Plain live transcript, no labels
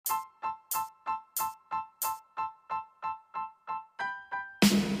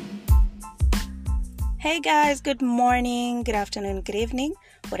Hey guys, good morning, good afternoon, good evening,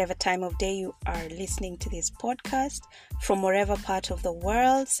 whatever time of day you are listening to this podcast, from wherever part of the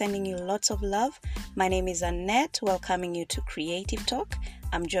world, sending you lots of love. My name is Annette, welcoming you to Creative Talk.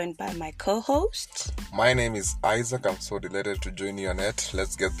 I'm joined by my co-host. My name is Isaac. I'm so delighted to join you, Annette.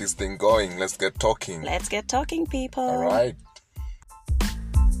 Let's get this thing going. Let's get talking. Let's get talking, people. All right.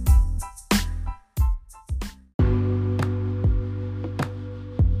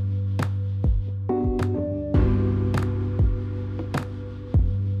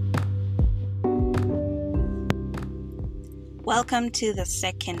 Welcome to the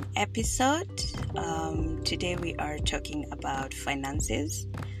second episode. Today we are talking about finances.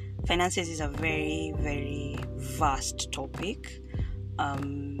 Finances is a very, very vast topic.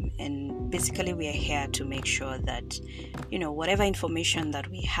 And basically we are here to make sure that, whatever information that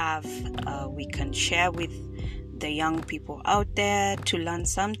we have, we can share with the young people out there to learn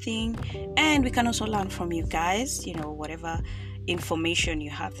something. And we can also learn from you guys, whatever information you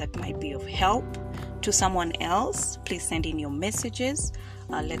have that might be of help to someone else. Please send in your messages.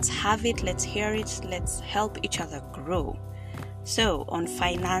 Let's have it, let's hear it, let's help each other grow. So on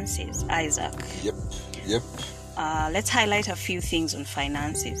finances, Isaac. Yep. Let's highlight a few things on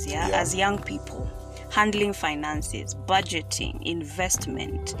finances. As young people, handling finances, budgeting,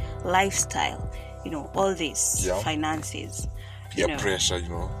 investment, lifestyle, all these finances. Peer pressure,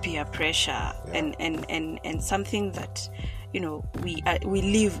 Peer pressure, and something that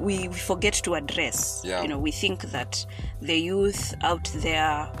we forget to address. We think that the youth out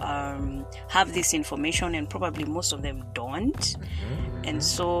there have this information, and probably most of them don't. And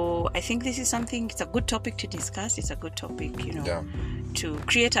so I think this is something, it's a good topic to discuss. It's a good topic, to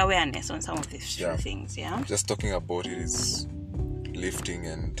create awareness on some of these few things. Just talking about it is lifting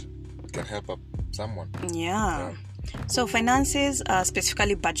and can help up someone. So finances,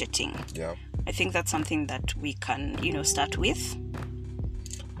 specifically budgeting. I think that's something that we can, start with.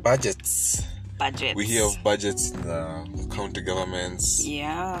 Budgets. We hear of budgets in county governments.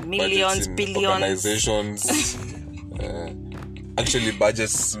 Millions, billions. Organizations. Actually,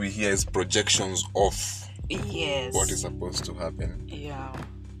 budgets we hear is projections of what is supposed to happen.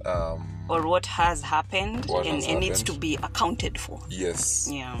 Or what has happened and needs to be accounted for.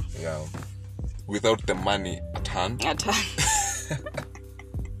 Yes. Without the money at hand.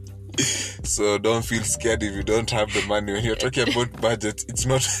 So don't feel scared if you don't have the money. When you're talking about budget, it's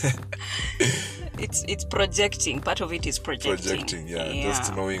not it's projecting. Part of it is projecting.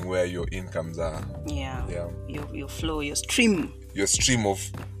 Just knowing where your incomes are. Your flow, your stream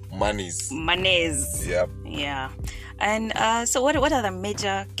of monies. And so what are the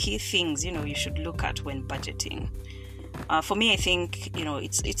major key things you should look at when budgeting? For me, I think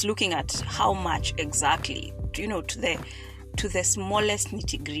it's looking at how much exactly to the smallest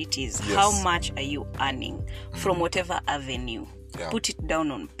nitty-gritties. How much are you earning from whatever avenue? Put it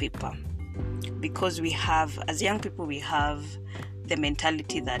down on paper, because we have, as young people, we have the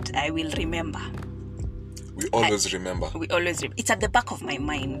mentality that I will remember. We always remember. It's at the back of my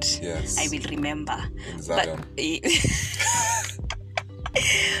mind. Yes. I will remember. But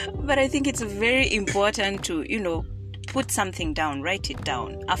but I think it's very important to put something down, write it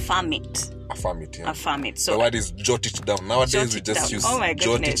down, affirm it. Affirm it. So the word is jot it down. Nowadays we just use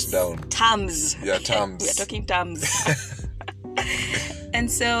jot it down. Terms. Terms. We are talking terms.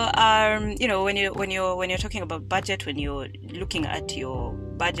 And so when you're talking about budget, when you're looking at your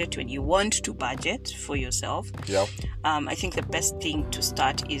budget, when you want to budget for yourself, I think the best thing to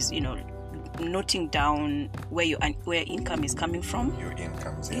start is noting down where income is coming from. Your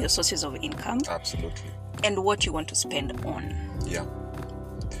incomes, your sources of income. Absolutely. And what you want to spend on.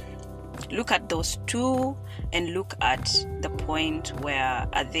 Look at those two and look at the point where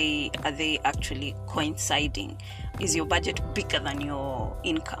are they actually coinciding. Is your budget bigger than your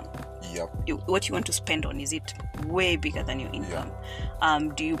income? What you want to spend on, is it way bigger than your income?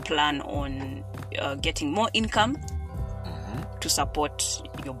 Do you plan on getting more income to support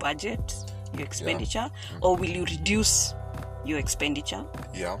your budget, your expenditure, or will you reduce your expenditure?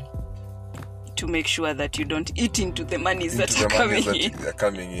 To make sure that you don't eat into the monies that are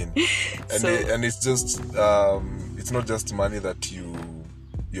coming in. And it's just it's not just money that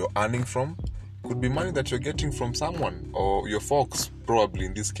you're earning from. Could be money that you're getting from someone or your folks, probably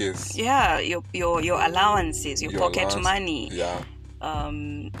in this case. Your allowances, your pocket money.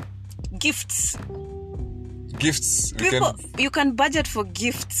 Gifts. You can budget for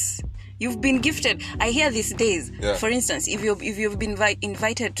gifts. You've been gifted. I hear these days, for instance, if you've been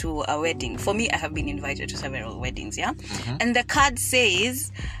invited to a wedding. For me, I have been invited to several weddings, and the card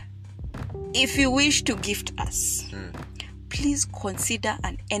says, if you wish to gift us, please consider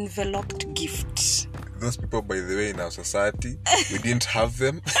an enveloped gift. those people, by the way, in our society, we didn't have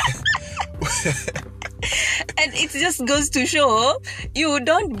them. And it just goes to show, you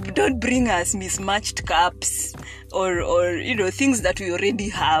don't bring us mismatched cups or things that we already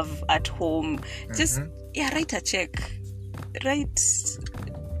have at home. Just write a check.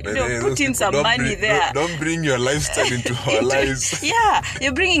 Put in some money there. Don't bring your lifestyle into our lives. Yeah,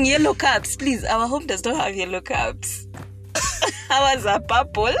 you're bringing yellow cups. Please, our home does not have yellow cups. Ours are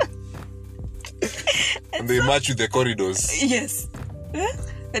purple. And they match with the corridors. Yes.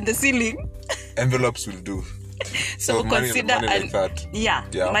 And the ceiling. Envelopes will do. So consider money like that. Yeah,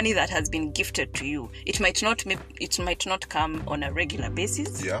 money that has been gifted to you. It might not come on a regular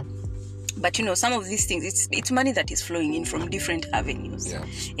basis. Yeah. But some of these things, it's money that is flowing in from different avenues.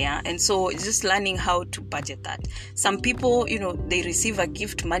 Yeah. And so it's just learning how to budget that. Some people, they receive a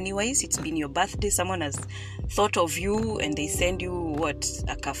gift money-wise. It's been your birthday. Someone has thought of you and they send you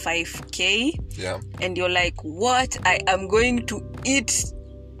like a 5K. Yeah. And you're like, what? I am going to eat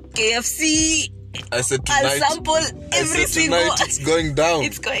KFC. I said tonight. I'll sample every single. It's going down.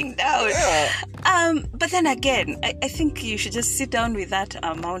 It's going down. Yeah. But then again, I think you should just sit down with that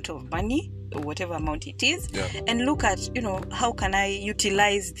amount of money, or whatever amount it is, and look at, how can I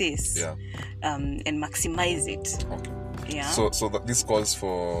utilize this, and maximize it. Okay. Yeah. So this calls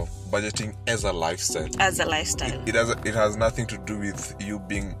for budgeting as a lifestyle. As a lifestyle. It has nothing to do with you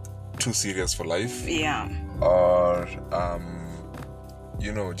being too serious for life. Yeah. Or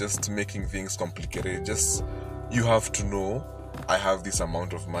just making things complicated. Just, you have to know, I have this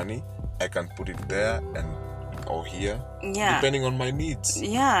amount of money, I can put it there or here, depending on my needs.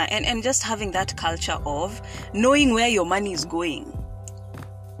 Yeah, and just having that culture of knowing where your money is going.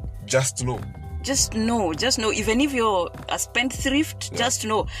 Just know. Even if you're a spendthrift, just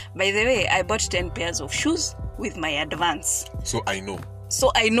know, by the way, I bought 10 pairs of shoes with my advance. So I know.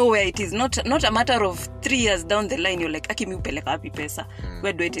 where it is. Not a matter of 3 years down the line, you're like, Akimi upeleka wapi pesa?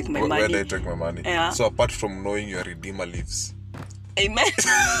 Where do I take my money? Where do I take my money? Yeah. So apart from knowing your redeemer lives. Amen.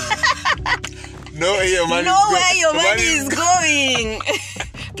 Know where your money is going.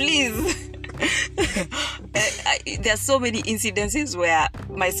 Please. There are so many incidences where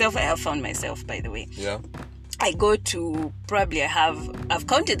I have found myself, by the way. Yeah. I go to, I've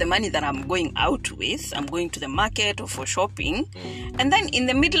counted the money that I'm going out with. I'm going to the market or for shopping. And then in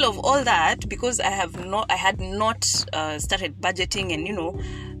the middle of all that, because I had not started budgeting and,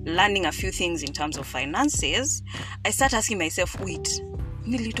 learning a few things in terms of finances, I start asking myself, wait,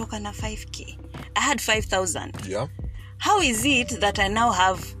 nilitoka na 5K. I had 5,000. Yeah. How is it that I now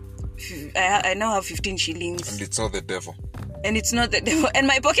have 15 shillings? And it's not the devil. And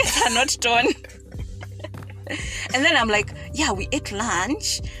my pockets are not torn. And then I'm like, we ate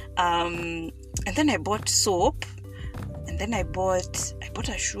lunch, and then I bought soap, and then I bought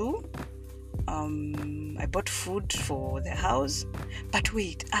a shoe, I bought food for the house. But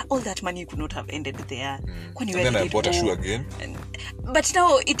wait, all that money could not have ended there. And then I bought a shoe again. But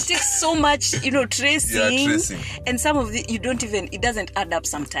now it takes so much, tracing. Tracing. And some of it doesn't add up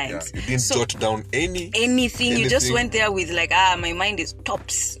sometimes. You didn't jot down anything. You just went there with my mind is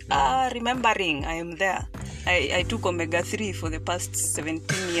tops. Remembering I am there. I took omega-3 for the past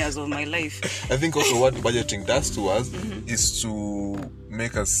 17 years of my life. I think also what budgeting does to us is to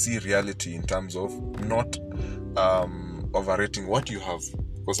make us see reality in terms of not overrating what you have.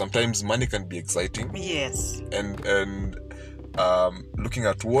 Because sometimes money can be exciting. Yes. And looking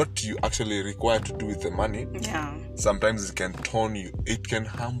at what you actually require to do with the money, sometimes it can turn you, it can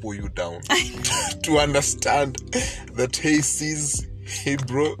humble you down to understand that, hey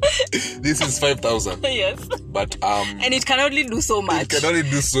bro, this is 5,000. Yes. But and it can only do so much. Yeah.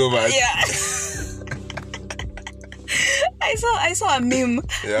 I saw a meme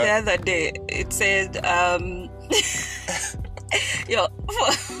the other day. It said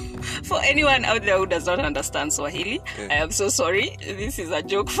for anyone out there who does not understand Swahili, I am so sorry. This is a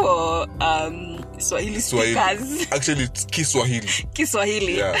joke for Swahili speakers. Actually, it's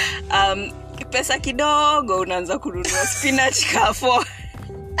Kiswahili. Yeah. Pesa kidogo unaanza kununua spinach kafo.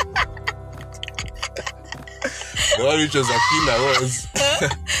 The one which was a killer was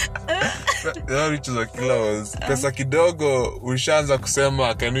pesa kidogo ushaanza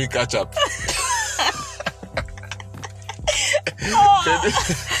kusema can we catch up?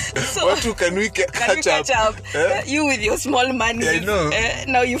 So, can we catch up? You with your small money. I know.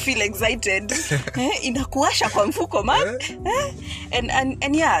 Now you feel excited. Inakuasha kwa mfuko, man. And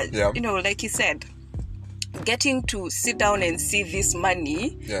like you said, getting to sit down and see this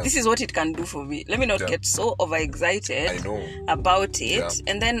money, this is what it can do for me. Let me not get so overexcited about it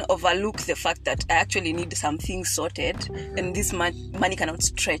and then overlook the fact that I actually need some things sorted and this money cannot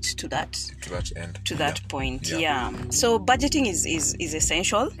stretch to that point. So budgeting is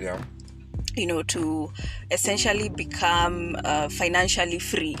essential. To essentially become financially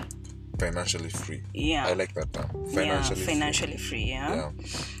free. I like that term. Financially free.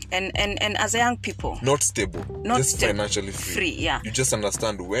 And as young people, not stable, just financially free. You just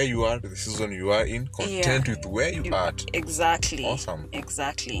understand where you are, the season you are in, content with where you are at. Exactly. Awesome.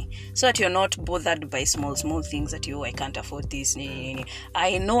 Exactly. So that you're not bothered by small things that I can't afford this.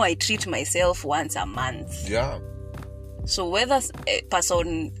 I know I treat myself once a month. So whether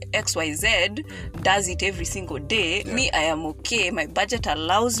person XYZ does it every single day, me, I am okay. My budget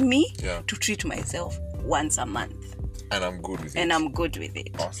allows me to treat myself once a month. And I'm good with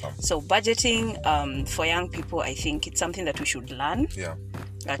it. Awesome. So budgeting for young people, I think it's something that we should learn.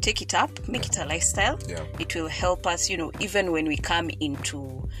 Take it up, make it a lifestyle. It will help us, even when we come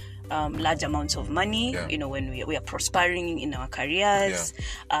into large amounts of money, when we are prospering in our careers,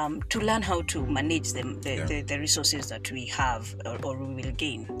 to learn how to manage the resources that we have or we will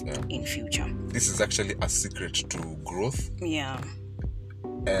gain in future. This is actually a secret to growth.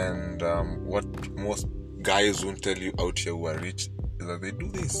 And what most guys won't tell you out here who are rich is that they do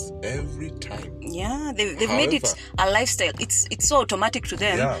this every time. They've made it a lifestyle. It's so automatic to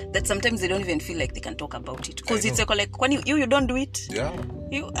them that sometimes they don't even feel like they can talk about it, because it's like when you don't do it.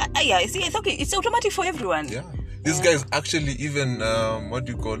 See, it's okay. It's automatic for everyone. These guys actually even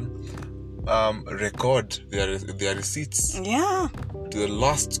record their receipts. To the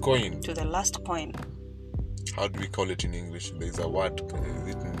last coin. How do we call it in English? There's a word.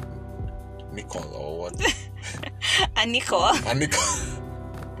 Is it nickel or what? A nickel. A nickel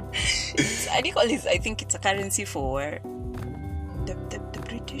is, I think it's a currency for the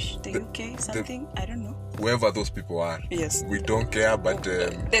British, the UK, something. I don't know. Whoever those people are. Yes. We don't care, but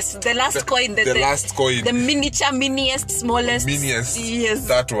the last coin. The last coin. The miniest, smallest. Yes.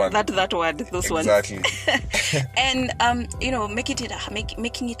 That one. That word. Those ones. Exactly. And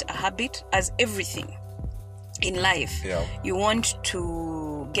making it a habit, as everything in life. You want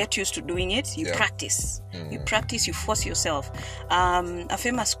to get used to doing it. You practice. You practice. You force yourself. A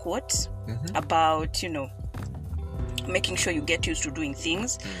famous quote about making sure you get used to doing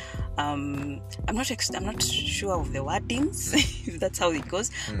things. I'm not sure of the wordings, if that's how it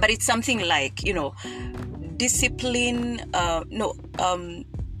goes, but it's something like discipline.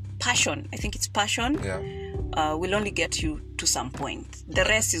 Passion. I think it's passion. Will only get you to some point. The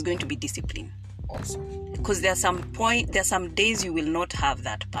rest is going to be discipline. Awesome. Because there's some days you will not have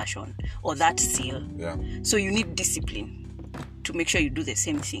that passion or that zeal. So you need discipline to make sure you do the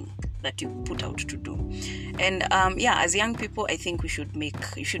same thing that you put out to do. And as young people, I think we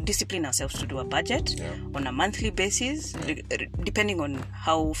should discipline ourselves to do a budget on a monthly basis, depending on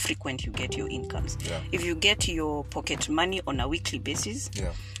how frequent you get your incomes. If you get your pocket money on a weekly basis,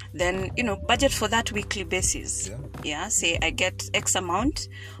 then budget for that weekly basis. Say I get X amount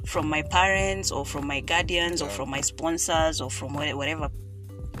from my parents or from my guardians or from my sponsors or from whatever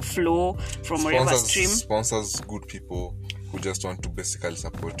flow, from whatever stream. Sponsors, good people who just want to basically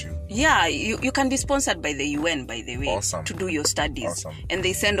support you. You can be sponsored by the UN, by the way, to do your studies. And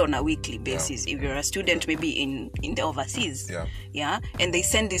they send on a weekly basis. If you're a student, maybe in the overseas, and they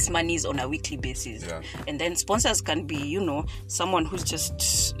send these monies on a weekly basis. And then sponsors can be, someone who just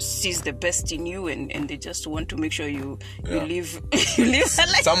sees the best in you and they just want to make sure you live you live a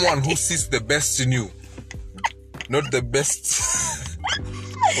life. Someone who sees the best in you, not the best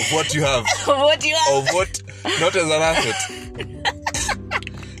of what you have. Not as an asset.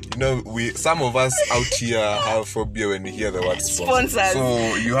 Some of us out here have phobia when we hear the word sponsors.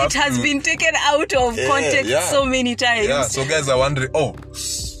 So you have been taken out of context so many times. So guys are wondering,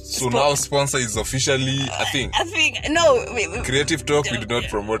 now sponsor is officially a thing. No. Creative Talk, we do not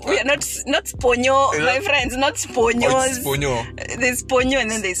promote that. We are not sponyo, my friends, not sponyos. Sponyo. There's sponyo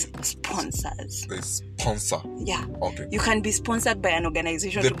and then there's sponsors. There's sponsor. Okay. You can be sponsored by an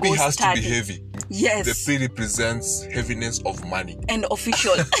organization to go study. The P has to be heavy. Yes. The P represents heaviness of money. And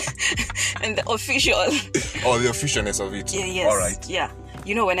official. And the official. The officialness of it. Yes. All right.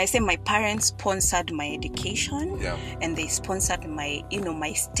 When I say my parents sponsored my education and they sponsored my,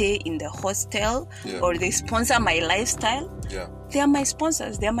 my stay in the hostel or they sponsor my lifestyle, they are my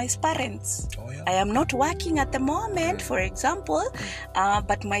sponsors. They are my parents. I am not working at the moment, for example,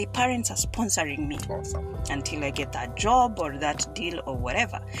 but my parents are sponsoring me until I get that job or that deal or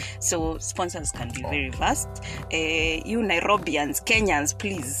whatever. So sponsors can be very vast. You Nairobians, Kenyans,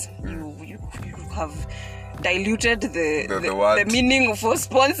 please, you have diluted the meaning for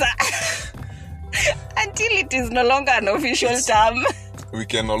sponsor until it is no longer an official term. We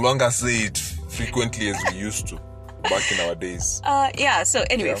can no longer say it frequently as we used to back in our days. So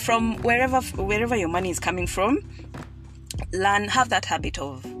anyway, from wherever your money is coming from, have that habit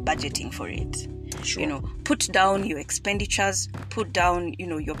of budgeting for it. Sure. Put down your expenditures, put down,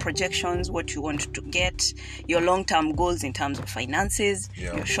 your projections, what you want to get, your long-term goals in terms of finances,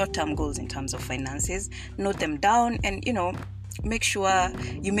 your short-term goals in terms of finances. Note them down and, make sure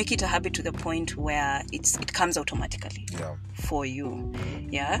you make it a habit to the point where it comes automatically for you.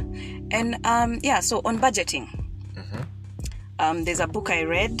 Yeah. And, so on budgeting, there's a book I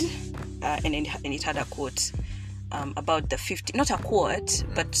read and it had a quote about the 50, not a quote,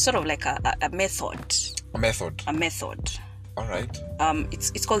 but sort of like a method. A method. All right.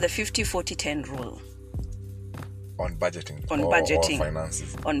 It's called the 50-40-10 rule. On budgeting. Or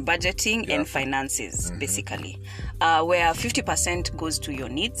finances. On budgeting and finances, basically. Where 50% goes to your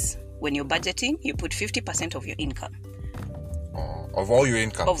needs. When you're budgeting, you put 50% of your income. Of all your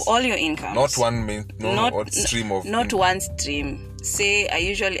incomes? Of all your incomes. Not one stream of... Not one stream. Say,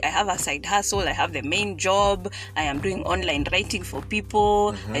 I have a side hustle, I have the main job, I am doing online writing for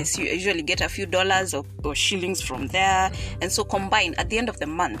people, I usually get a few dollars or shillings from there. And so combine, at the end of the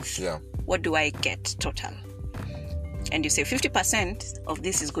month, what do I get total? And you say 50% of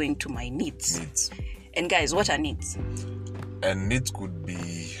this is going to my needs. And guys, what are needs? And needs could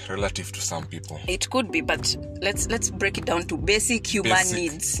be relative to some people. It could be, but let's break it down to basic human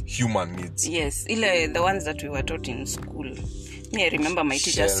needs. Human needs. Yes, the ones that we were taught in school. I remember my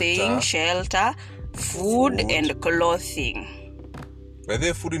teacher saying shelter, food and clothing. Were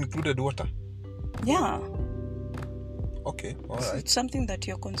there food included water? Yeah. Okay, all right. It's something that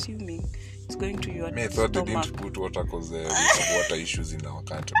you're consuming. It's going to your I thought they didn't put water because we have water issues in our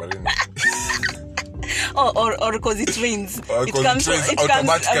country. But anyway. or because it rains. It comes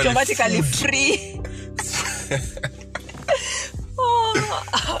automatically free.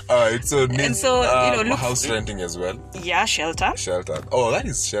 Alright, so needs, look, house renting as well. Yeah, shelter. Oh, that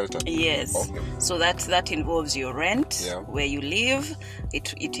is shelter. Yes. Okay. So that involves your rent, where you live.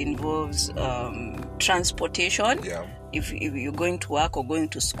 It involves transportation. Yeah. If you're going to work or going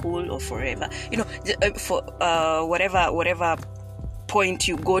to school or forever, for whatever point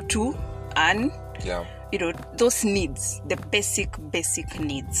you go to, and those needs, the basic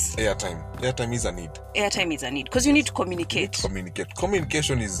needs. Airtime is a need. Airtime is a need because you need to communicate.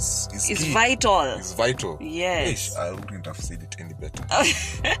 Communication is key. Vital. It's vital. Yes. I wouldn't have said it any better.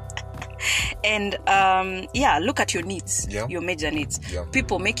 And look at your needs. Your major needs.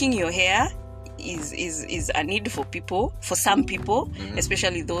 People making your hair is a need for some people,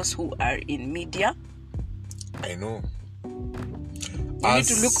 especially those who are in media. I know. You need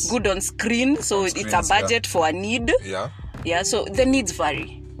to look good on screen, so it's a budget for a need. Yeah, so the needs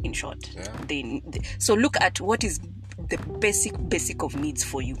vary, in short. So look at what is the basic of needs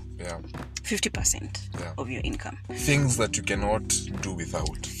for you. 50% of your income. Things that you cannot do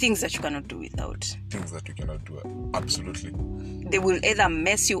without. Things that you cannot do, absolutely. They will either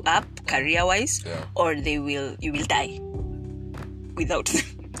mess you up career-wise, or you will die without them.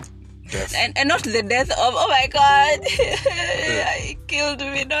 Death. And not the death of, oh my God, I killed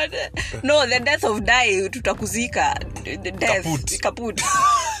me. No, the death of die, tutakuzika. The death, kaput.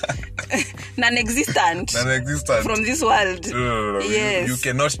 Non-existent from this world. No. Yes. You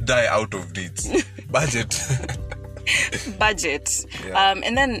cannot die out of needs. Budget.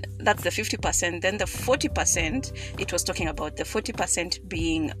 And then that's the 50%. Then the 40%, it was talking about the 40%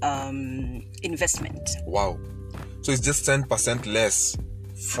 being investment. Wow. So it's just 10% less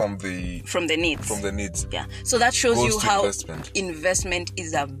from the needs. Yeah. So that shows you how investment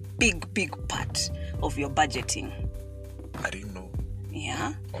is a big part of your budgeting. I didn't know.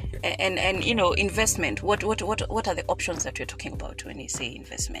 Yeah. Okay. And investment. What are the options that we're talking about when you say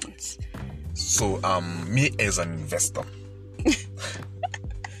investments? So me as an investor.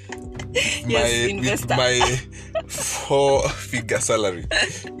 Investor. With my 4-figure salary,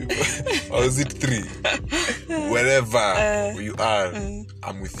 or is it 3? Wherever you are,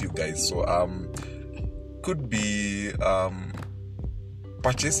 I'm with you guys. So could be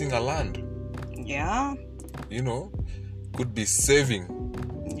purchasing a land. Yeah. Could be saving.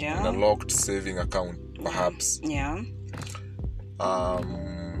 Yeah. In a locked saving account, perhaps. Yeah.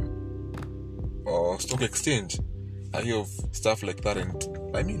 Or stock exchange. I hear of stuff like that, and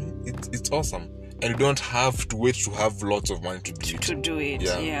I mean it's awesome. And you don't have to wait to have lots of money to do it.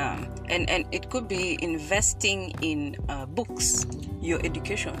 Yeah. And it could be investing in books, your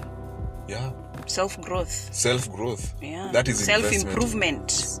education. Yeah. Self-growth. Yeah. That is self-improvement.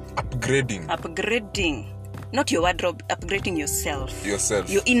 Upgrading. Not your wardrobe, upgrading yourself.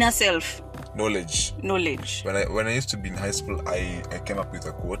 Your inner self. Knowledge. When I used to be in high school, I came up with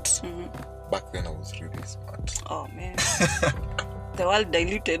a quote. Mm-hmm. Back then I was really smart. Oh man. The world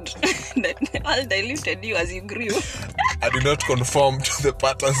diluted you as you grew. I did not conform to the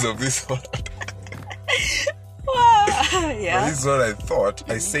patterns of this world. Wow. Yeah. But this is what I thought.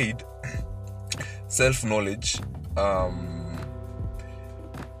 Mm-hmm. I said self-knowledge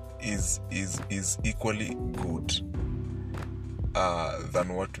is equally good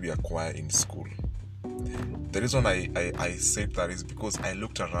than what we acquire in school. The reason I said that is because I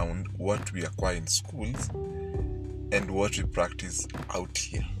looked around what we acquire in schools and what we practice out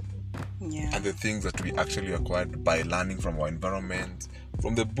here. Yeah. And the things that we actually acquired by learning from our environment,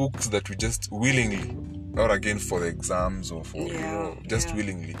 from the books that we just willingly, not again for the exams or for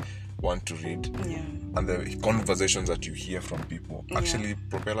willingly want to read. Yeah. And the conversations that you hear from people actually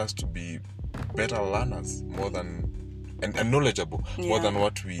propel us to be better learners and knowledgeable more than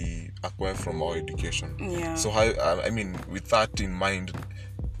what we acquire from our education. Yeah. So with that in mind,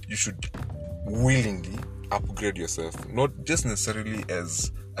 you should willingly upgrade yourself, not just necessarily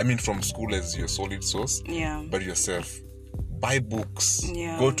from school as your solid source, but yourself. Buy books,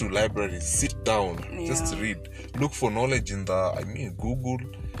 go to libraries, sit down, just read, look for knowledge in Google,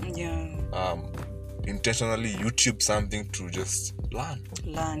 intentionally YouTube something to just learn,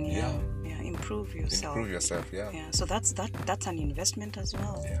 improve yourself. So that's an investment as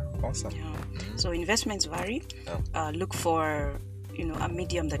well. Awesome. Mm-hmm. So investments vary. Look for a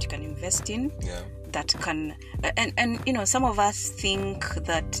medium that you can invest in, that can and some of us think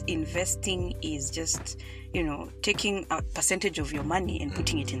that investing is just taking a percentage of your money and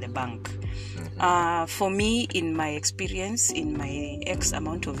putting it in the bank. For me, in my experience, in my X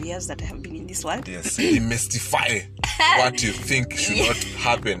amount of years that I have been in this world, demystify what you think should not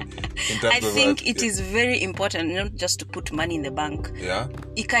happen. I think it is very important not just to put money in the bank.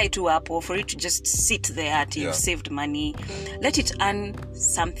 Ikae tu hapo, for it to just sit there till you've saved money. Let it earn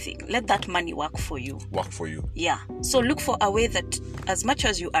something. Let that money work for you. Yeah. So look for a way that as much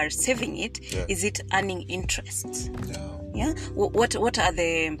as you are saving it, is it earning interest? Yeah. What are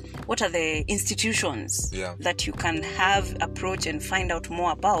the institutions that you can approach and find out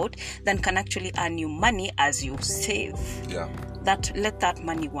more about that can actually earn you money as you save? Let that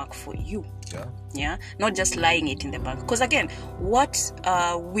money work for you. Not just lying it in the bank. Because again, what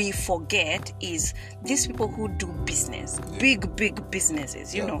we forget is these people who do business, big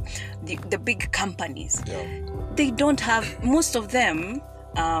businesses, the big companies, they don't have, most of them,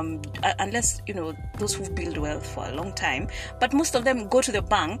 unless those who build wealth for a long time, but most of them go to the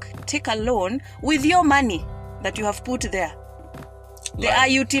bank, take a loan with your money that you have put there. They are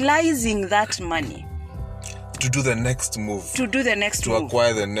utilizing that money to do the next move, to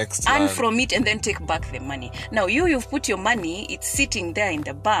acquire the next and from it, and then take back the money. Now you've put your money, it's sitting there in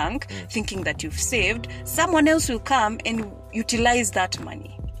the bank, thinking that you've saved. Someone else will come and utilize that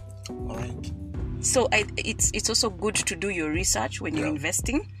money. All right. So it's also good to do your research when you're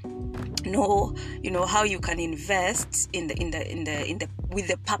investing. Know how you can invest in the with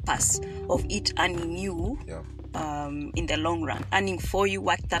the purpose of it earning you in the long run, earning for you,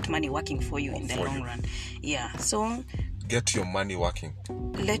 that money working for you in the long run. Yeah. So get your money working.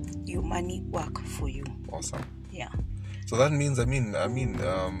 Let your money work for you. Awesome. Yeah. So that means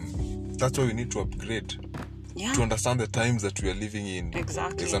that's why we need to upgrade. To understand the times that we are living in.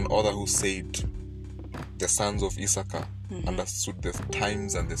 Exactly. There's an author who said the sons of Issachar understood the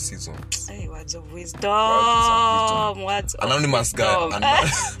times and the seasons. Hey, words of wisdom. Anonymous guy.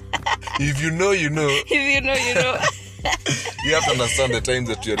 If you know, you know. If you know, you know. You have to understand the times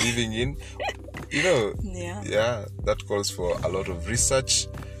that you're living in. That calls for a lot of research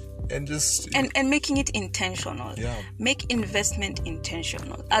and just and making it intentional. Make investment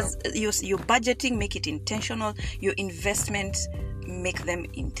intentional. As your budgeting, make it intentional. Your investments, make them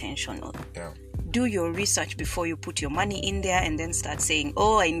intentional. Do your research before you put your money in there and then start saying,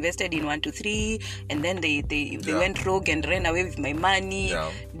 oh, I invested in 1, 2, 3, and then they went rogue and ran away with my money.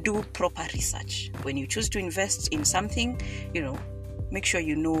 Do proper research. When you choose to invest in something, make sure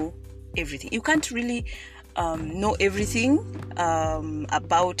you know everything. You can't really know everything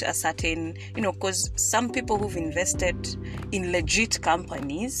about a certain, because some people who've invested in legit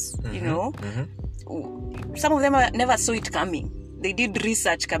companies, some of them never saw it coming. They did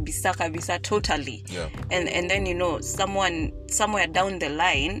research kabisa totally. And then somewhere down the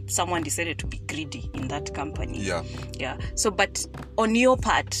line, someone decided to be greedy in that company. So but on your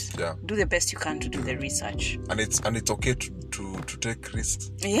part, do the best you can to do the research. And it's okay to take risks.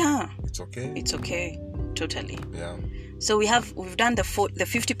 It's okay. Totally. Yeah. So we've done the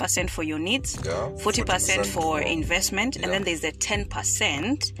 50% for your needs, 40% for investment, and then there's the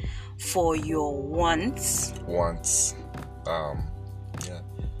 10% for your wants. Yeah.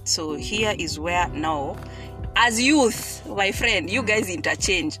 So here is where now, as youth, my friend, you guys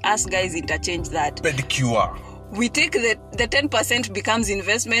interchange. Us guys interchange that. Pedicure. We take the 10% becomes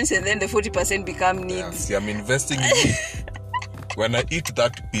investments, and then the 40% become needs. Yeah. See, I'm investing in it. When I eat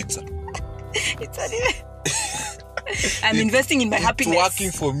that pizza, I'm investing in my happiness. It's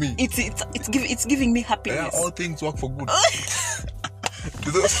working for me. It's giving me happiness. Yeah, all things work for good.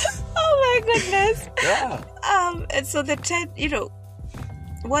 Oh my goodness. Yeah. And so the 10,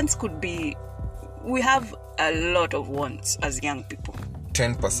 wants could be, we have a lot of wants as young people.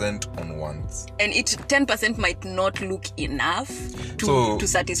 10% on wants. And 10% might not look enough to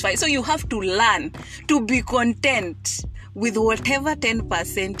satisfy. So you have to learn to be content with whatever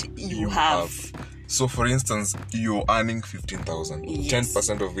 10% you have. So for instance, you're earning 15,000. Yes.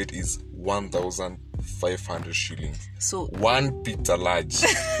 10% of it is 1,500 shillings. So one pizza large.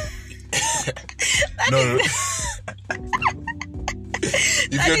 No.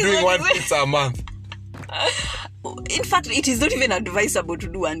 If you're doing one pizza a month. In fact, it is not even advisable to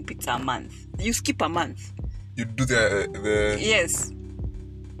do one pizza a month. You skip a month. You do the yes.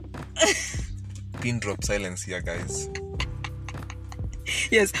 Pin drop silence here, guys.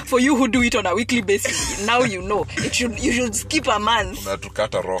 Yes, for you who do it on a weekly basis, now you know. You should skip a month. To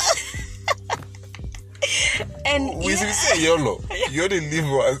cut a rock. And we say YOLO. You only live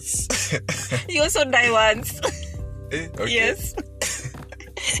once. You also die once. Okay. Yes.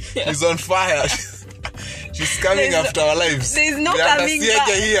 She's on fire. She's coming after our lives. There's no coming back.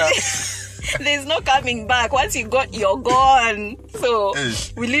 Here. There's no coming back. Once you're gone. So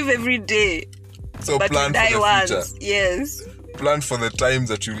we live every day. So but plan we die for the once. future. Yes. Plan for the times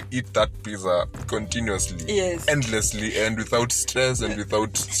that you'll eat that pizza continuously, endlessly, and without stress and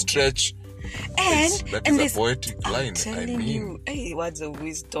without stretch. And that is a poetic line. You, hey, words of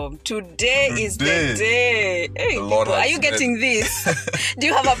wisdom. Today is the day. Hey, Lord, are you getting this? Do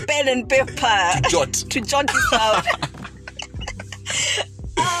you have a pen and paper to jot this out?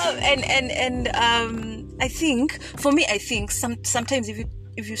 I think sometimes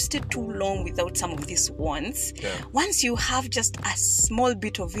if you stay too long without some of these wants, once you have just a small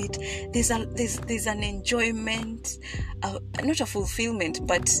bit of it, there's an enjoyment, not a fulfillment,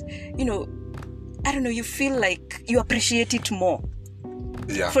 but I don't know, you feel like you appreciate it more.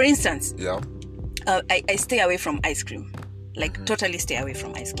 Yeah. For instance, I stay away from ice cream. Like totally stay away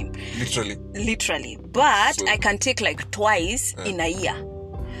from ice cream. Literally. But I can take like twice in a year.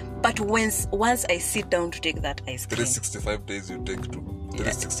 But once I sit down to take that ice cream, 365 days you take to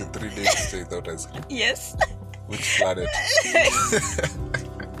 363 days to stay without ice cream. Yes. Which planet?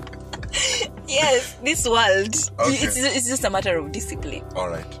 Yes, this world. Okay. It's just a matter of discipline. All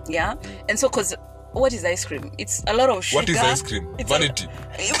right. Yeah. And so, because what is ice cream? It's a lot of sugar. What is ice cream? Vanity.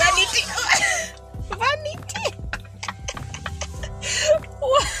 Vanity.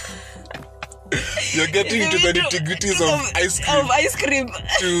 You're getting into the nitty-gritties of ice cream.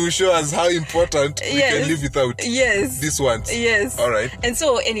 To show us how important we can live without. Yes. This one. Yes. All right. And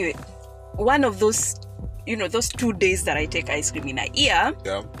so anyway, one of those, those 2 days that I take ice cream in a year,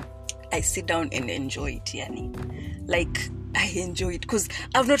 I sit down and enjoy it, Yani. Like, I enjoy it because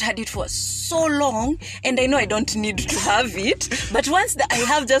I've not had it for so long, and I know I don't need to have it. But once I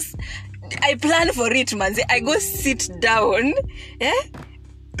have I plan for it, man. I go sit down,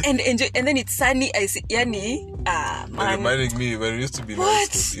 and enjoy, and then it's sunny. I see, Yani, man. Reminding me when it used to be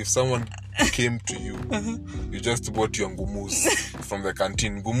nice, if someone came to you, you just bought your ngumus from the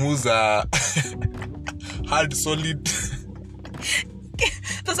canteen. Ngumus are hard, solid.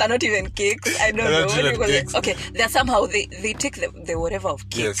 Those are not even cakes. I don't know. What do you call it? Okay, they're somehow they take the whatever of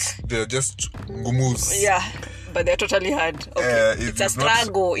cake. Yes, they're just ngumus. Yeah, but they're totally hard. Okay, it's a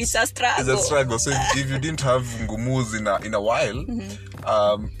struggle. It's a struggle. So if you didn't have ngumus in a while,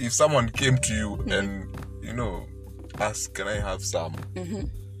 if someone came to you and asked, "Can I have some?"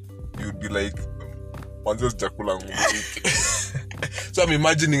 You'd be like, "Wanza chakula ngumu." So I'm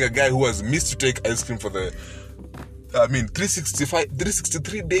imagining a guy who has missed to take ice cream for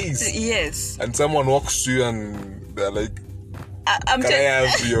 363 days. Yes. And someone walks to you and they're like, "Can I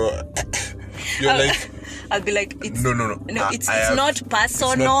have your?" You're like, I'll be like, no. It's not personal.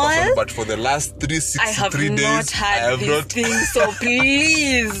 It's not personal, but for the last 363 days, I have not had thing. So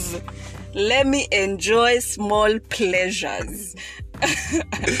please, let me enjoy small pleasures.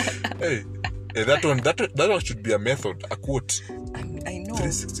 Hey, that one should be a method, a quote. I'm I know.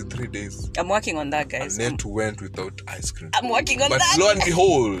 363 days. I'm working on that, guys. Annette went without ice cream. I'm working on but that. But lo and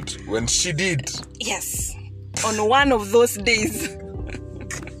behold, when she did. Yes. On one of those days.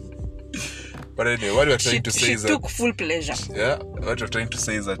 But anyway, what we're trying to say is that... She took full pleasure. Yeah. What we're trying to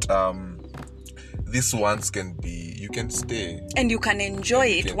say is that these ones can be... You can stay. And you can enjoy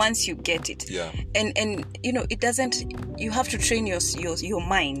it once you get it. Yeah. And it doesn't... You have to train your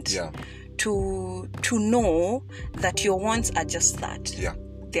mind. Yeah. To know that your wants are just that. Yeah.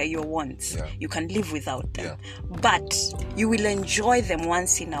 They're your wants. Yeah. You can live without them. Yeah. But you will enjoy them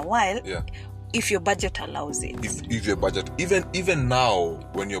once in a while. Yeah. If your budget allows it. If your budget, even now,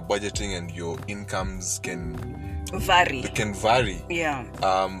 when you're budgeting and your incomes can vary. They can vary. Yeah.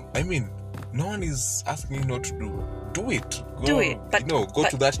 I mean, no one is asking you not to do it. Do it. But go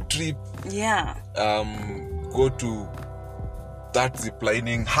to that trip. Yeah. Go to that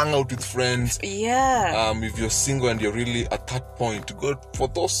ziplining, hang out with friends. Yeah. If you're single and you're really at that point, go for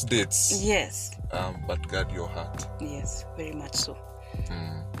those dates. Yes. But guard your heart. Yes, very much so.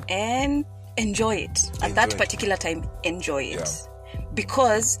 And enjoy it. At that particular time, enjoy it. Yeah.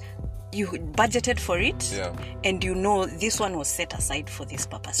 Because you budgeted for it, yeah. And you know this one was set aside for this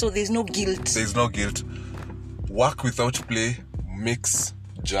purpose. So there's no guilt. There's no guilt. Work without play makes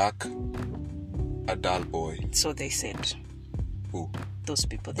Jack a dull boy. So they said. Who? Those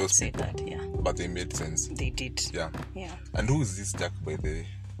people that said that, yeah. But they made sense. They did. Yeah. Yeah. And who is this Jack, by the way?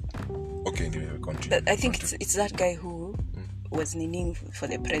 Okay, anyway, we'll continue. I think it's that guy who was kneeling for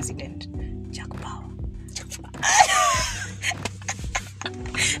the president. Jack Bauer.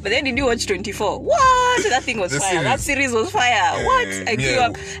 But then did you watch 24? What? That thing was fire. Series. That series was fire. What?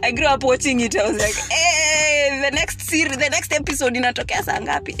 I grew up watching it. I was like, hey, the next episode inatokea saa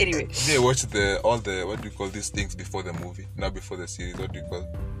ngapi? Anyway. They watched all the what do you call these things before the movie? Not before the series. What do you call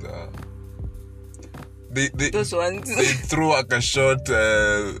those ones? They threw a short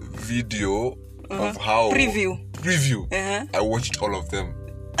video of how preview. Uh-huh. I watched all of them.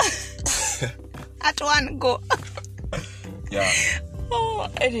 At one go. Yeah. Oh,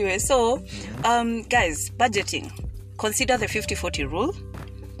 anyway, so guys, budgeting. Consider the 50-40 rule.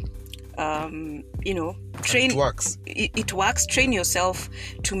 Train. It works. It works. Train yourself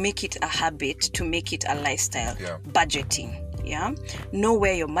to make it a habit, to make it a lifestyle. Yeah. Budgeting. Yeah. Know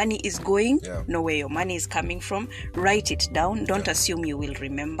where your money is going. Yeah. Know where your money is coming from. Write it down. Don't assume you will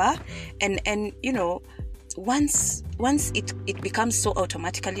remember. And once it becomes so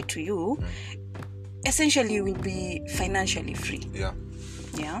automatically to you, essentially you will be financially free. Yeah.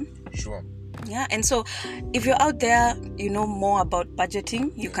 Yeah. Sure. Yeah. And so if you're out there, you know more about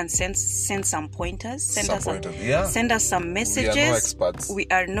budgeting, you can send some pointers. Send us some messages. We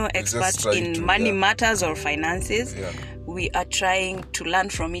are no experts in money matters or finances. Yeah. We are trying to learn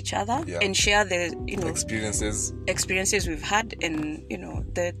from each other and share the experiences we've had, and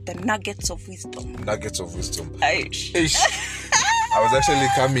the nuggets of wisdom. I was actually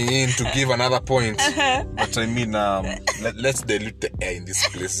coming in to give another point, but I mean, let's dilute the air in this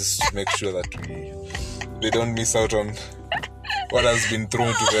place just to make sure that they don't miss out on what has been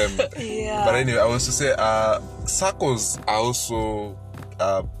thrown to them. Yeah. But anyway, I was to say, SACCOs are also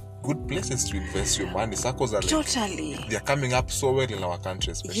good places to invest your money. SACCOs are totally. They're coming up so well in our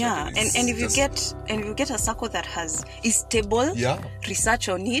country, especially. Yeah, and if you get a SACCO that is stable, research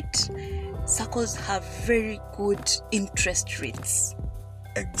on it. SACCOs have very good interest rates.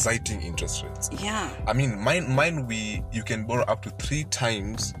 Exciting interest rates. Yeah. I mean, mine you can borrow up to 3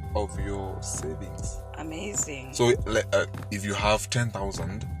 times of your savings. Amazing. So if you have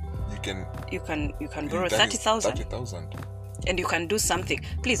 10,000, you can borrow 30,000. 30,000. And you can do something.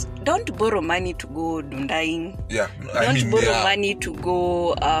 Please don't borrow money to go dundaing. Yeah. Don't borrow money to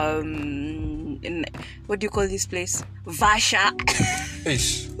go what do you call this place? Vasha.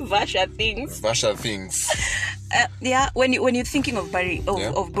 Vasha things. Yeah. When you're thinking of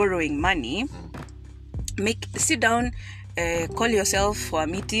borrowing money, sit down, call yourself for a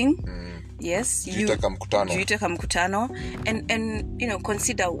meeting. Yes, jiiteka mkutano, and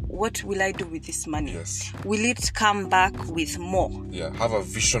consider, what will I do with this money? Yes. Will it come back with more? Yeah, have a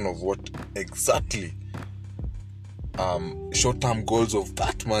vision of what exactly short-term goals of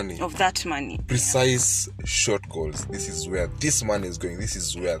that money. Precise short goals. This is where this money is going. This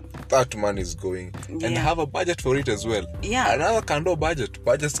is where that money is going. Yeah. And have a budget for it as well. Yeah. Another kind of budget.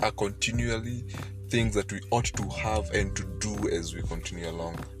 Budgets are continually things that we ought to have and to do as we continue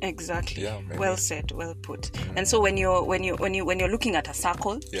along. Exactly. Yeah, well said, well put. And so when you're looking at a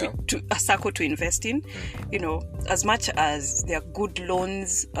circle, to invest in, as much as there are good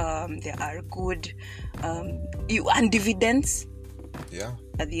loans, there are good you earn dividends. Yeah.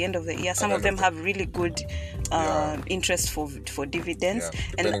 at the end of the year. Some of them have really good interest for dividends.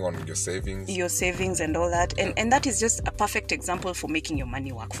 Depending on your savings and all that. And that is just a perfect example for making your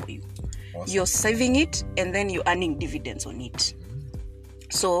money work for you. Awesome. You're saving it and then you're earning dividends on it.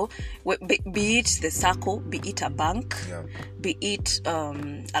 So, be it the SACCO, be it a bank, be it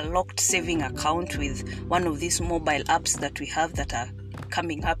a locked saving account with one of these mobile apps that we have that are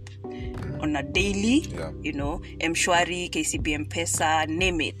coming up on a daily, M-Shwari, KCB M-Pesa,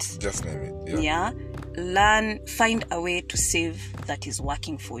 name it. Just name it. Find a way to save that is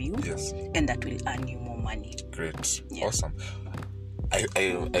working for you, and that will earn you more money. Great. Awesome. I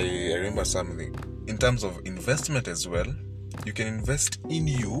remember something. In terms of investment as well, you can invest in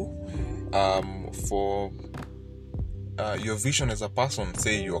you for your vision as a person.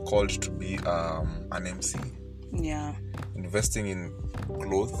 Say you are called to be an MC. Yeah. Investing in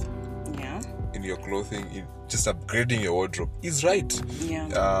clothes. Yeah. In your clothing, just upgrading your wardrobe is right.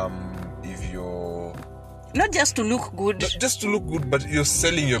 Yeah. If you're not just to look good. Not just to look good, but you're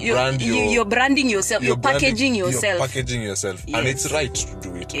selling your brand. You're branding yourself. You're packaging yourself. You're packaging yourself. Yes. And it's right to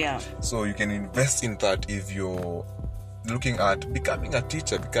do it. Yeah. So you can invest in that if you're looking at becoming a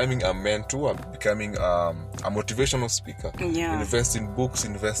teacher, becoming a mentor, becoming a motivational speaker. Yeah. Invest in books,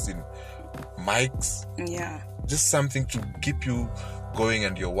 invest in mics. Yeah. Just something to keep you going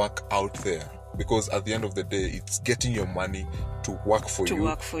and your work out there. Because at the end of the day, it's getting your money to work for you.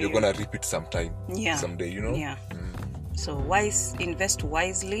 You're going to reap it sometime. Yeah. Someday, Yeah. So invest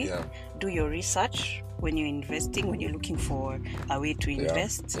wisely. Yeah. Do your research when you're investing, when you're looking for a way to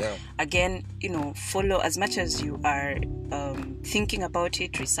invest. Yeah. Again, follow as much as you are thinking about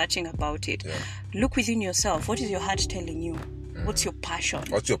it, researching about it. Yeah. Look within yourself. What is your heart telling you? What's your passion?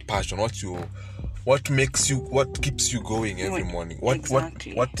 What's your passion? What keeps you going every morning?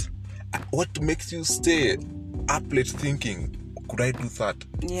 Exactly. What makes you stay up late thinking, could I do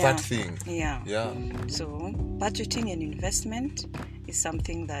that thing? Yeah. So budgeting and investment is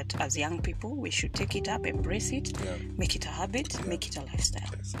something that as young people we should take it up, embrace it, make it a habit, make it a lifestyle.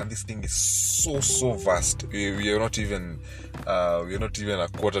 Yes. And this thing is so vast. We are not even a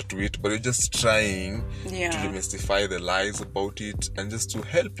quarter to it, but we're just trying to demystify the lies about it and just to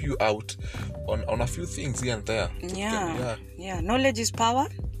help you out on a few things here and there. Yeah. Knowledge is power.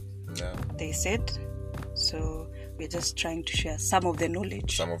 Yeah. They said. So we're just trying to share some of the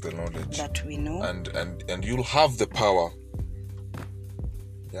knowledge that we know. And you'll have the power.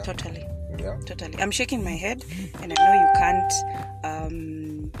 Yeah. Totally. Yeah. Totally. I'm shaking my head, and I know you can't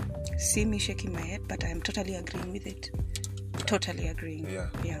see me shaking my head, but I'm totally agreeing with it. Totally agreeing. Yeah.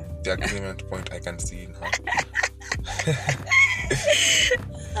 The agreement point I can see in her.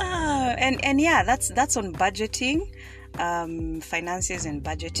 That's on budgeting, finances and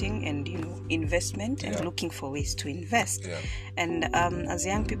budgeting, and investment and looking for ways to invest. And as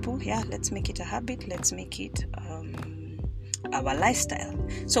young people, let's make it a habit. Let's make it our lifestyle.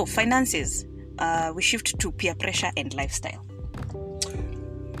 So finances, we shift to peer pressure and lifestyle.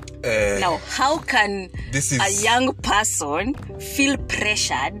 Now, how can a young person feel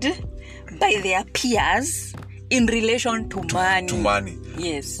pressured by their peers in relation to money? To money.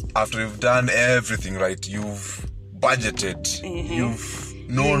 Yes. After you've done everything right, you've budgeted, you've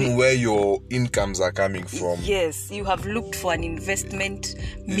known where your incomes are coming from. Yes, you have looked for an investment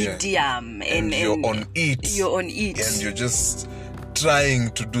medium, and you're on it. And you're just trying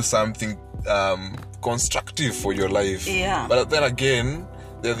to do something constructive for your life. Yeah. But then again,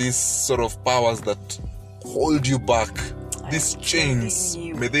 there are these sort of powers that hold you back. These chains,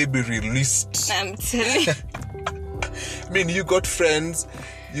 may they be released. I'm telling you. I mean, you got friends,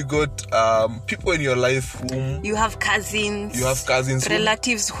 you got people in your life whom you have cousins,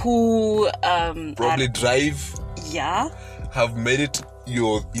 relatives who probably drive, have made it.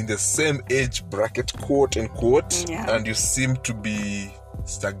 You're in the same age bracket, quote unquote, and you seem to be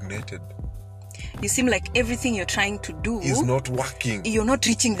stagnated. You seem like everything you're trying to do is not working. You're not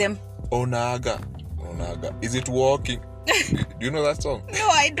reaching them. Onaga, is it working? Do you know that song? No,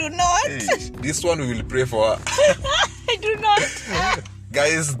 I do not. Hey, this one we will pray for her. I do not.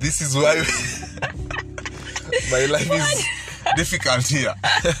 Guys, this is why my life is difficult here.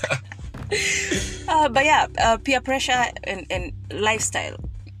 Peer pressure and lifestyle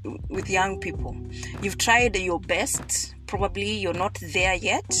with young people. You've tried your best. Probably you're not there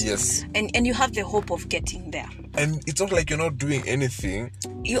yet. Yes. And you have the hope of getting there. And it's not like you're not doing anything.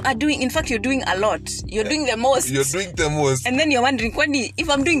 You are doing, in fact, you're doing a lot. You're doing the most. You're doing the most. And then you're wondering, if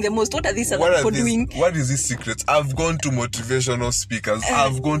I'm doing the most, what are these other people doing? What is this secret? I've gone to motivational speakers.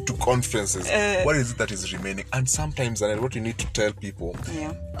 I've gone to conferences. What is it that is remaining? And sometimes, and what you need to tell people,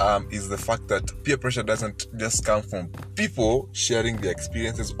 is the fact that peer pressure doesn't just come from people sharing their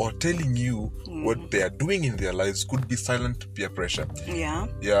experiences or telling you what they are doing in their lives. Could be silent peer pressure. Yeah.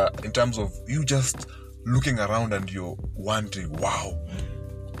 Yeah, in terms of you just looking around and you're wondering, wow,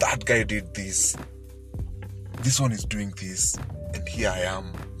 that guy did this. This one is doing this. And here I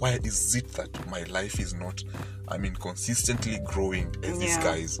am. Why is it that my life is not, consistently growing as these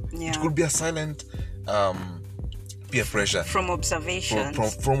guys? Yeah. It could be a silent peer pressure. From observations.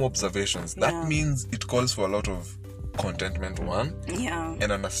 From observations. That means it calls for a lot of contentment, one. Yeah.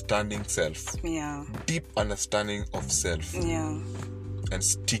 And understanding self. Yeah. Deep understanding of self. Yeah. And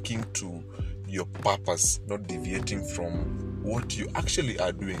sticking to your purpose, not deviating from what you actually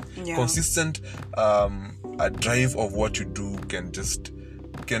are doing. Yeah. Consistent a drive of what you do can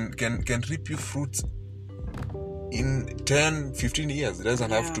reap you fruits in 10, 15 years. It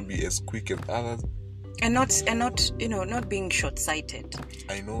doesn't have to be as quick as others. And not being short-sighted.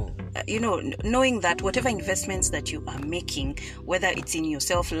 I know. Knowing that whatever investments that you are making, whether it's in your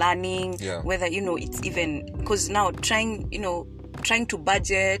self-learning, whether, it's even, because now trying to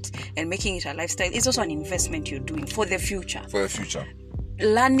budget and making it a lifestyle is also an investment you're doing for the future.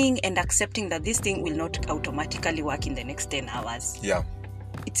 Learning and accepting that this thing will not automatically work in the next 10 hours. Yeah.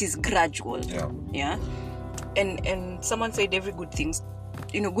 It is gradual. Yeah. Yeah. And someone said every good things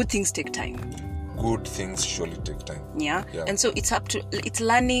take time. Good things surely take time. Yeah. And so it's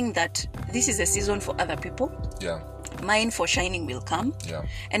learning that this is a season for other people. Yeah. Mine for shining will come. Yeah.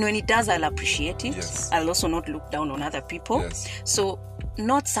 And when it does, I'll appreciate it. Yes. I'll also not look down on other people. Yes. So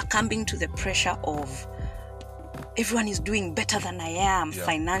not succumbing to the pressure of everyone is doing better than I am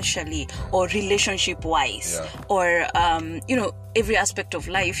financially or relationship wise or every aspect of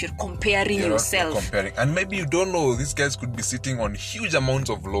life you're comparing yourself. And maybe you don't know, these guys could be sitting on huge amounts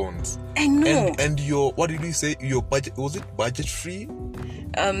of loans. I know. And your, what did you say, your budget, was it budget free?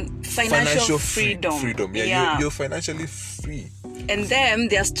 Financial freedom. Yeah. You're financially free. And them,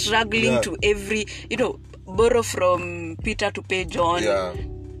 they're struggling to borrow from Peter to pay John,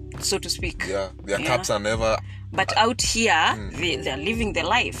 so to speak. Yeah, their cups are never... But out here, they're living their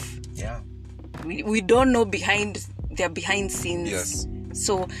life. Yeah. We don't know their behind scenes. Yes.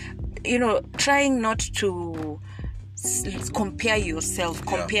 So, trying not to compare yourself,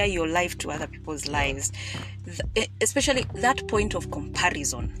 compare your life to other people's lives. Especially that point of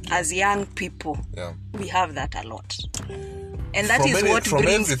comparison. As young people, we have that a lot. And that is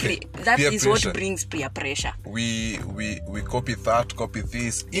what brings peer pressure. We copy that, copy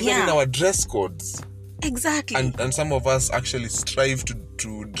this, even in our dress codes. Exactly. And some of us actually strive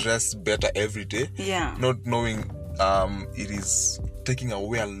to dress better every day. Yeah. Not knowing it is taking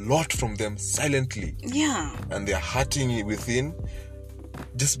away a lot from them silently. Yeah. And they're hurting it within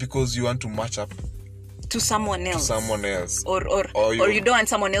just because you want to match up to someone else. Or you don't want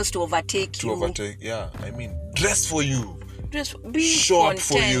someone else to overtake you. Dress for you. Just be show content, up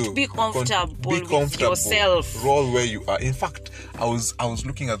for you. Be comfortable with yourself. Roll where you are. In fact, I was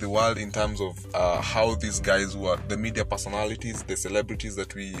looking at the world in terms of how these guys who are the media personalities, the celebrities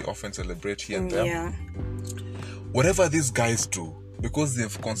that we often celebrate here and there. Yeah. Whatever these guys do, because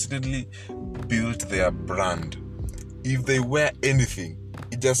they've constantly built their brand, if they wear anything,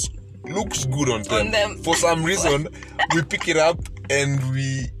 it just looks good on them. For some reason, we pick it up and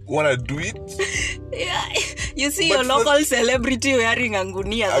we want to do it. Yeah, you see your local celebrity wearing a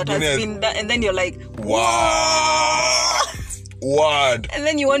ngunia that has been done, and then you're like, what? And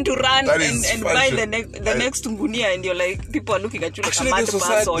then you want to run and buy the next ngunia, and you're like, people are looking at you like a mad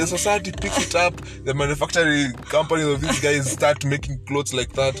person. The society picks it up. The manufacturing companies of these guys start making clothes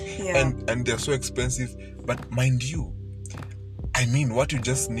like that, and they're so expensive. But mind you, what you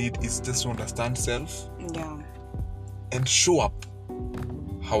just need is just to understand self. Yeah. And show up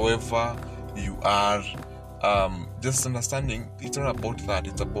however you are. Just understanding it's not about that,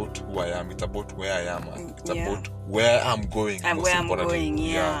 it's about who I am, it's about where I am, it's about where I'm going. And where I'm going,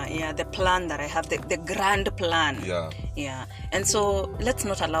 the plan that I have, the grand plan. Yeah. And so let's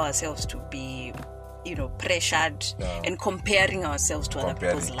not allow ourselves to be pressured and comparing ourselves to other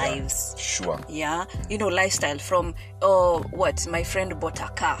people's lives. Sure. Yeah. Lifestyle from my friend bought a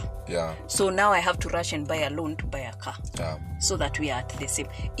car. Yeah. So now I have to rush and buy a loan to buy a car. Yeah. So that we are at the same.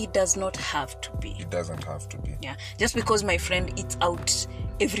 It does not have to be. It doesn't have to be. Yeah. Just because my friend eats out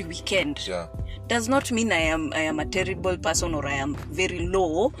every weekend. Yeah. Does not mean I am a terrible person or I am very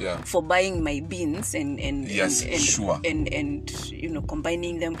low for buying my beans and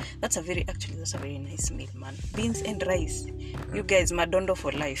combining them. That's a very nice meal, man. Beans and rice. You guys, Madondo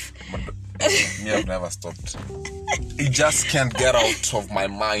for life. Me, I've never stopped. it just can't get out of my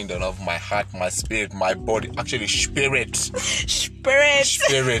mind and of my heart, my spirit, my body. Actually, spirit.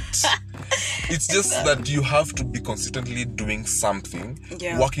 It's just that you have to be consistently doing something,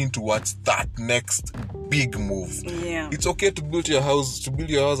 working towards that next big move. Yeah. It's okay to build your house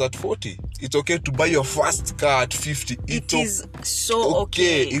at 40. It's okay to buy your first car at 50. It is so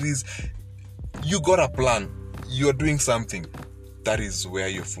okay. It is. You got a plan. You're doing something. That is where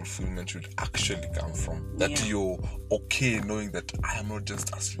your fulfillment should actually come from. That you're okay knowing that I am not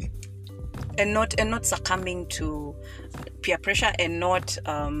just asleep. And not succumbing to peer pressure, and not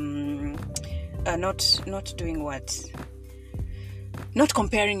doing what? Not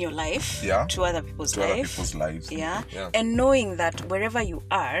comparing your life to other people's lives. Yeah. And knowing that wherever you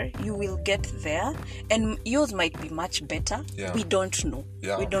are, you will get there, and yours might be much better. We don't know.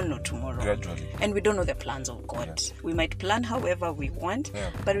 We don't know tomorrow. Gradually. And we don't know the plans of God. We might plan however we want,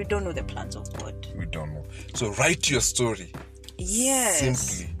 but we don't know the plans of God. We don't know. So write your story. Yes.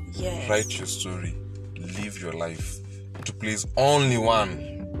 Simply. Write your story. Live your life to please only one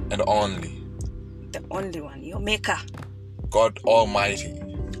and only. The only one. Your maker. God Almighty.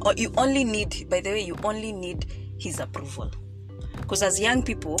 Or you only need His approval. Because as young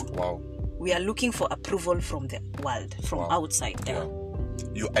people, we are looking for approval from the world, from outside there.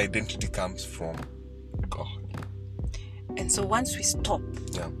 Your identity comes from God. And so once we stop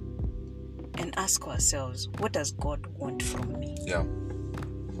and ask ourselves, what does God want from me?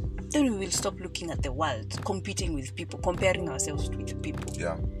 Then we will stop looking at the world, competing with people, comparing ourselves with people.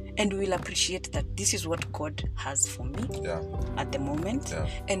 And we will appreciate that this is what God has for me at the moment.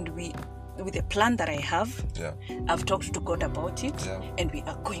 And with the plan that I have, I've talked to God about it, and we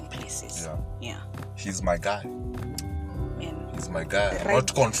are going places. He's my guy. He's my guy. I'm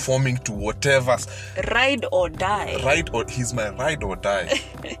not conforming to whatever. Ride or die. He's my ride or die.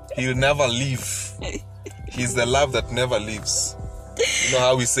 He'll never leave. He's the love that never leaves. You know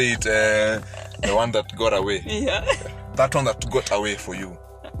how we say it, the one that got away. That one that got away for you.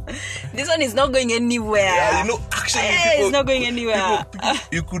 This one is not going anywhere. Actually, it's not going anywhere. People,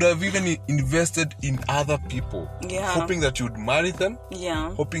 you could have even invested in other people, hoping that you'd marry them,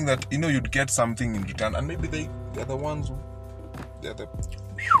 hoping that you'd get something in return, and maybe they're the ones. They're the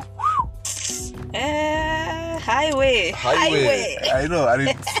highway. I know, and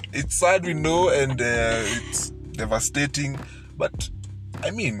it's sad, we know, and it's devastating. But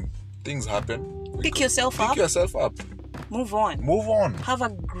I mean, things happen. Pick yourself up. Move on. Have a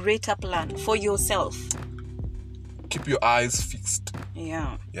greater plan for yourself. Keep your eyes fixed.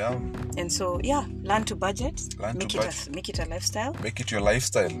 Yeah. And so, learn to budget. Make it a lifestyle. Make it your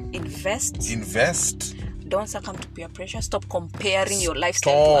lifestyle. Invest. Don't succumb to peer pressure. Stop comparing your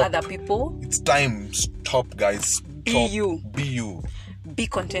lifestyle to other people. It's time. Stop, guys. Be you. Be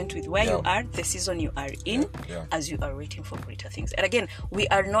content with where you are, the season you are in, as you are waiting for greater things. And again, we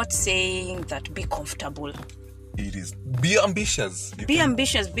are not saying that be comfortable. It is. Be ambitious.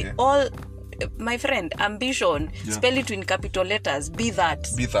 Ambitious. All, my friend, ambition. Spell it in capital letters. Be that.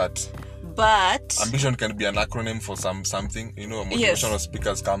 But ambition can be an acronym for something. Motivational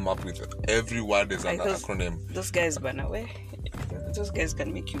speakers come up with every word is an acronym. Those guys run away. Those guys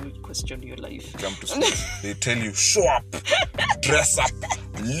can make you question your life. Come to school. They tell you, show up, dress up,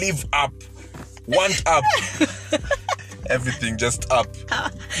 live up, want up. Everything just up.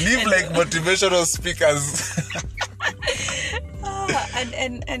 Live like motivational speakers.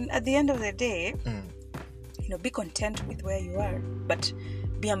 And at the end of the day, be content with where you are, but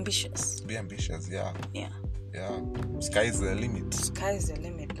be ambitious. Yeah. Sky is the limit.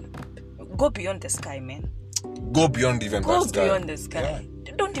 Go beyond the sky, man. Go beyond even the sky. Go beyond the sky.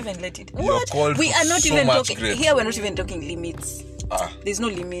 Don't even let it. You're called we are not so even much talking great. here. We're not even talking limits. There's no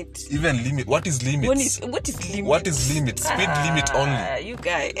limit. Even limit. What is limit? What is limit? What is limit? Speed limit only. You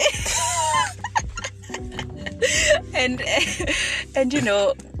guys. and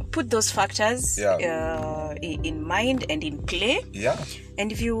put those factors in mind and in play. And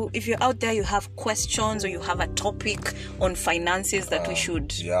if you're out there, you have questions or you have a topic on finances that we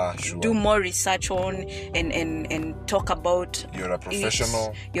should do more research on and talk about. You're a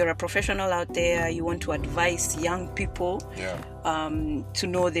professional. You're a professional out there. You want to advise young people to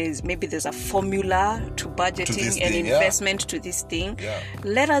know there's a formula to budgeting and investment to this thing.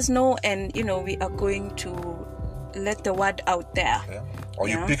 Let us know, and we are going to let the word out there. Or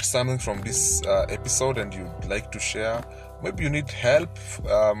you picked something from this episode and you'd like to share. Maybe you need help,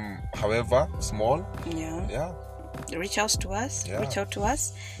 however small. Reach out to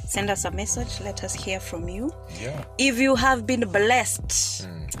us. Send us a message. Let us hear from you. If you have been blessed,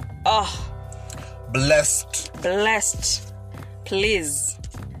 blessed, please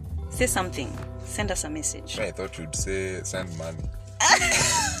say something. Send us a message. I thought you'd say send money.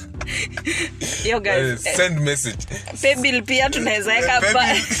 Yo guys, send message. Pay bill pia tunaweza weka.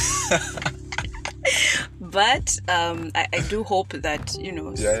 But I do hope that, you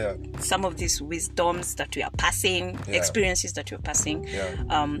know, some of these wisdoms that we are passing, experiences that we're passing,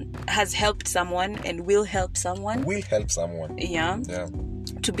 has helped someone and will help someone. Yeah.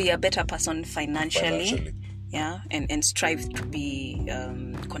 To be a better person financially. Yeah. And strive to be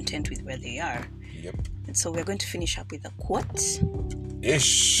content with where they are. Yep. And so we're going to finish up with a quote.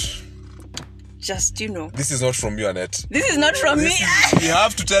 Ish. Just, you know. This is not from you, Annette. This is not from me. You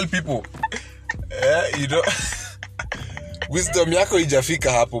have to tell people. You know. Wisdom yako ijafika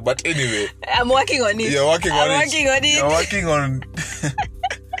hapo, but anyway. I'm working on it. You're working on it. You're working on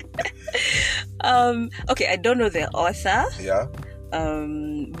okay, I don't know the author. Yeah.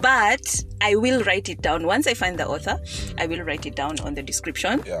 But I will write it down. Once I find the author, I will write it down on the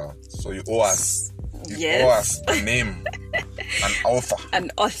description. Yeah. So you owe us. You owe us a name. An author.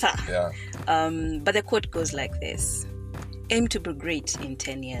 An author. Yeah. But the quote goes like this. Aim to be great in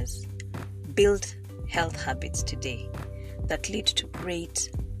 10 years. Build health habits today that lead to great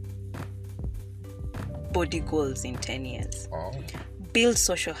body goals in 10 years. Oh. Build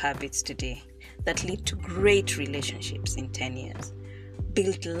social habits today that lead to great relationships in 10 years.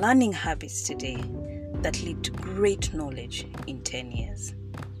 Build learning habits today that lead to great knowledge in 10 years.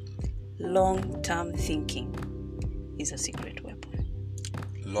 Long-term thinking is a secret weapon.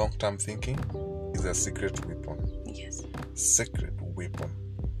 Long-term thinking is a secret weapon. Yes. Secret weapon.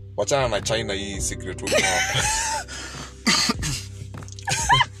 Wachana na China hii secret weapon.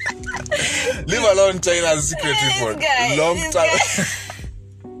 Leave alone China's secret weapon. Long-term.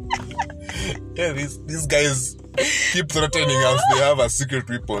 Yeah, these guys keep threatening us. They have a secret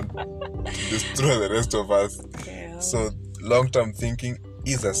weapon to destroy the rest of us. Yeah. So long-term thinking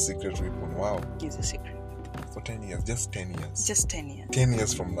is a secret weapon. Wow. Is a secret. For 10 years. Just 10 years. Just 10 years. 10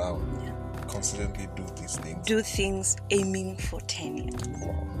 years from now. Yeah. Constantly do these things. Do things aiming for 10 years.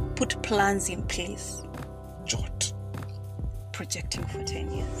 Wow. Put plans in place. Jot. Projecting for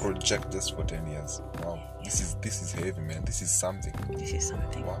 10 years. Project just for 10 years. Wow. Yeah. This is heavy, man. This is something.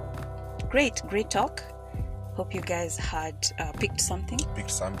 Wow. Great talk. Hope you guys had picked something.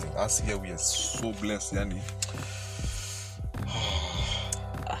 Us here, we are so blessed, Yani.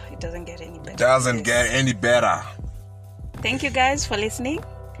 It doesn't get any better. Doesn't get any better. Thank you guys for listening.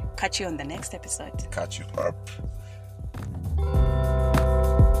 Catch you on the next episode. Catch you up.